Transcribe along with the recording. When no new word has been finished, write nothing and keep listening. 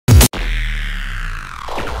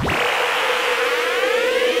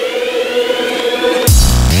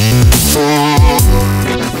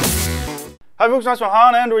Hi folks, that's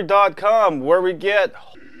from Android.com, where we get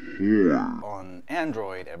on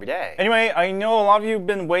Android every day. Anyway, I know a lot of you have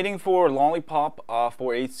been waiting for Lollipop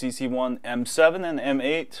for HTC One M7 and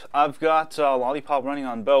M8. I've got Lollipop running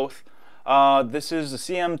on both. This is the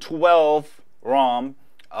CM12 ROM,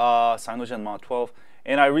 Cyanogen Mod 12,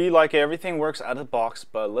 and I really like it. Everything works out of the box,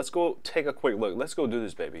 but let's go take a quick look. Let's go do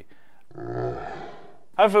this, baby.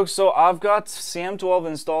 Hi folks, so I've got CM12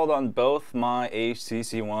 installed on both my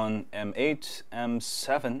HTC One M8,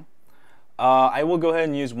 M7. I will go ahead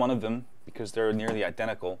and use one of them because they're nearly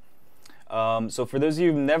identical. So for those of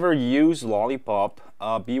you who've never used Lollipop,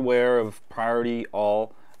 beware of priority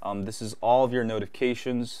all. This is all of your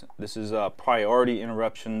notifications. This is priority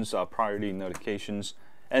interruptions, priority notifications,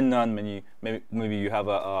 and none when maybe you have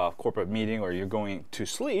a corporate meeting or you're going to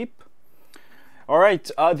sleep. Alright,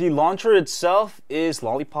 the launcher itself is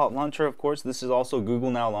Lollipop launcher, of course. This is also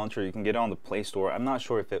Google Now launcher. You can get it on the Play Store. I'm not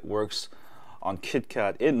sure if it works on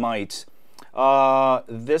KitKat. It might.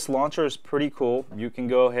 This launcher is pretty cool. You can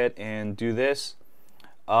go ahead and do this.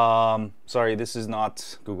 Sorry, this is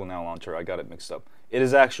not Google Now launcher. I got it mixed up. It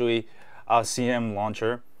is actually a CM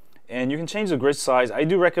launcher. And you can change the grid size. I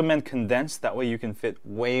do recommend condensed. That way you can fit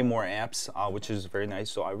way more apps, which is very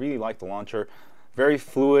nice. So I really like the launcher. Very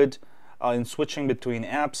fluid. In switching between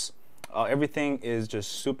apps, everything is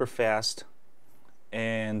just super fast,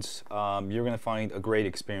 and you're going to find a great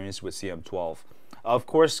experience with CM12. Of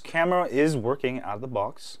course, camera is working out of the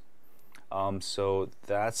box, so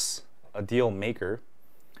that's a deal maker.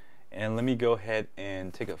 And let me go ahead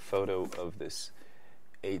and take a photo of this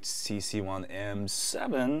HTC One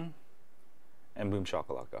M7, and boom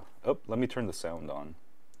shakalaka. Oh, let me turn the sound on.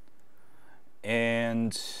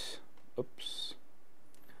 And oops.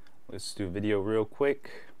 Let's do video real quick.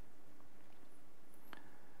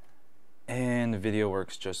 And the video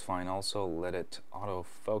works just fine. Also, let it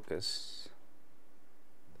autofocus.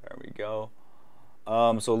 There we go.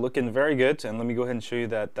 So looking very good. And let me go ahead and show you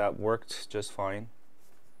that that worked just fine.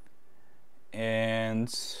 And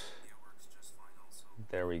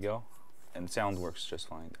there we go. And sound works just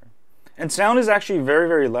fine there. And sound is actually very,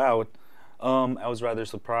 very loud. I was rather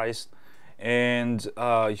surprised. And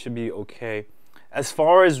you should be okay. As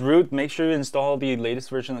far as root, make sure you install the latest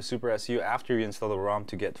version of Super SU after you install the ROM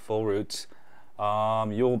to get full roots.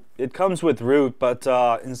 It comes with root, but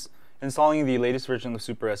installing the latest version of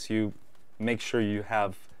Super SU, make sure you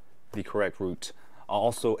have the correct root.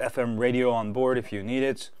 Also, FM radio on board if you need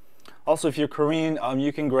it. Also, if you're Korean,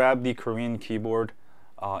 you can grab the Korean keyboard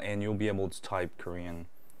and you'll be able to type Korean,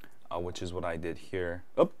 which is what I did here.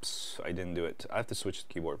 Oops, I didn't do it. I have to switch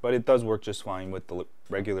the keyboard, but it does work just fine with the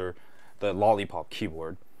the Lollipop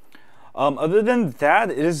keyboard. Other than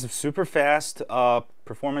that, it is super fast.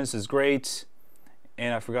 Performance is great,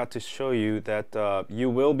 and I forgot to show you that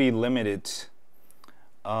you will be limited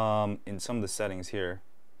in some of the settings here.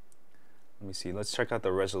 Let me see. Let's check out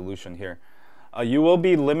the resolution here. You will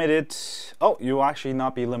be limited. Oh, you will actually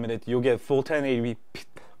not be limited. You'll get full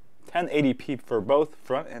 1080p for both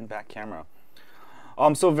front and back camera.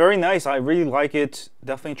 So very nice. I really like it.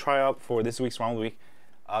 Definitely try out for this week's ROM Week.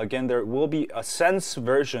 Again, there will be a Sense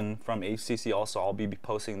version from HTC also. I'll be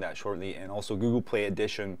posting that shortly, and also Google Play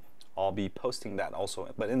Edition. I'll be posting that also.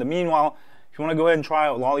 But in the meanwhile, if you want to go ahead and try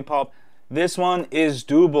out Lollipop, this one is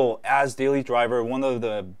doable as daily driver. One of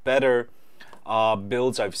the better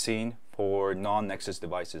builds I've seen for non-Nexus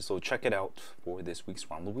devices. So check it out for this week's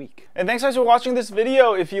ROM Week. And thanks guys for watching this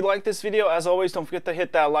video. If you like this video, as always, don't forget to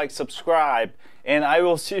hit that like, subscribe, and I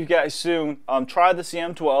will see you guys soon. Try the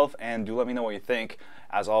CM12 and do let me know what you think.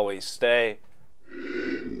 As always, stay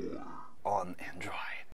on Android.